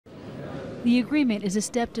The agreement is a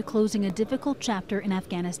step to closing a difficult chapter in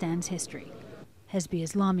Afghanistan's history.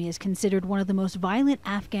 Hezb-i-Islami is considered one of the most violent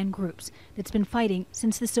Afghan groups that's been fighting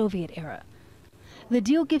since the Soviet era. The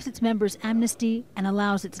deal gives its members amnesty and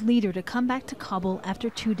allows its leader to come back to Kabul after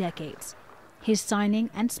 2 decades. His signing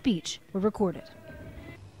and speech were recorded.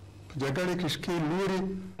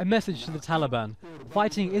 A message to the Taliban: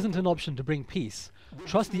 fighting isn't an option to bring peace.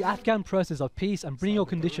 Trust the Afghan process of peace and bring your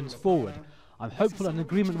conditions forward. I'm hopeful an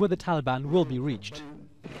agreement with the Taliban will be reached.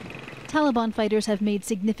 Taliban fighters have made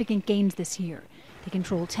significant gains this year. They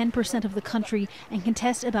control 10% of the country and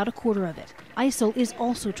contest about a quarter of it. ISIL is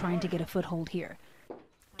also trying to get a foothold here.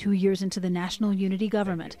 2 years into the National Unity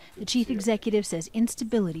Government, the chief executive says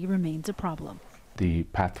instability remains a problem. The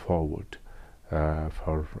path forward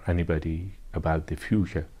for anybody about the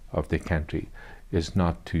future of the country is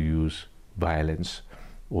not to use violence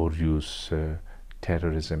or use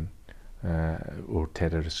terrorism or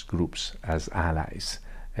terrorist groups as allies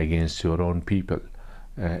against your own people,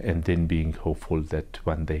 and then being hopeful that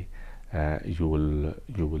one day you will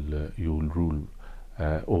rule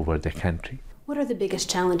over the country. What are the biggest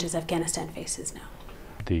challenges Afghanistan faces now?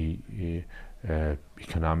 The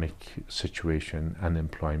economic situation,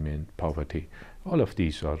 unemployment, poverty, all of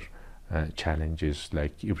these are challenges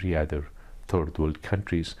like every other third world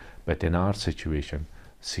countries, but in our situation,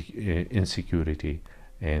 insecurity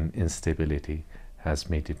and instability has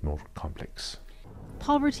made it more complex.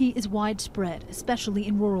 Poverty is widespread, especially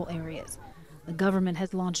in rural areas. The government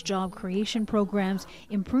has launched job creation programs,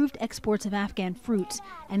 improved exports of Afghan fruits,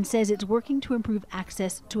 and says it's working to improve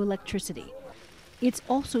access to electricity. It's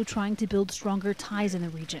also trying to build stronger ties in the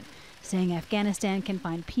region, saying Afghanistan can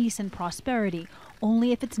find peace and prosperity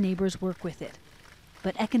only if its neighbors work with it.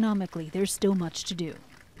 But economically, there's still much to do.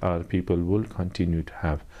 Our people will continue to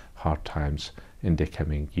have hard times in the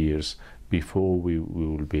coming years before we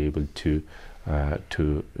will be able to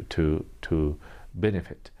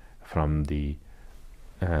benefit from the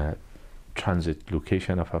transit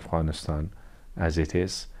location of Afghanistan as it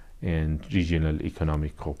is, and regional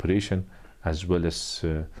economic cooperation, as well as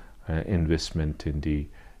investment in the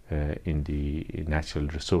natural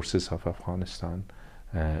resources of Afghanistan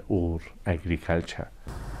or agriculture.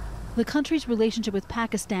 The country's relationship with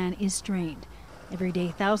Pakistan is strained. Every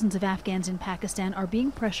day, thousands of Afghans in Pakistan are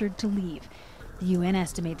being pressured to leave. The UN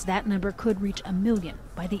estimates that number could reach 1 million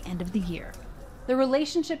by the end of the year. The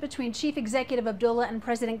relationship between Chief Executive Abdullah and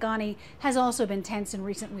President Ghani has also been tense in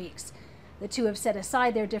recent weeks. The two have set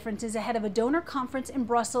aside their differences ahead of a donor conference in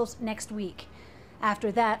Brussels next week.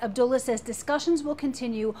 After that, Abdullah says discussions will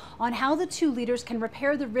continue on how the two leaders can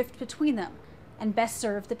repair the rift between them and best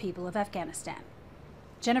serve the people of Afghanistan.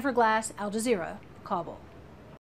 Jennifer Glasse, Al Jazeera, Kabul.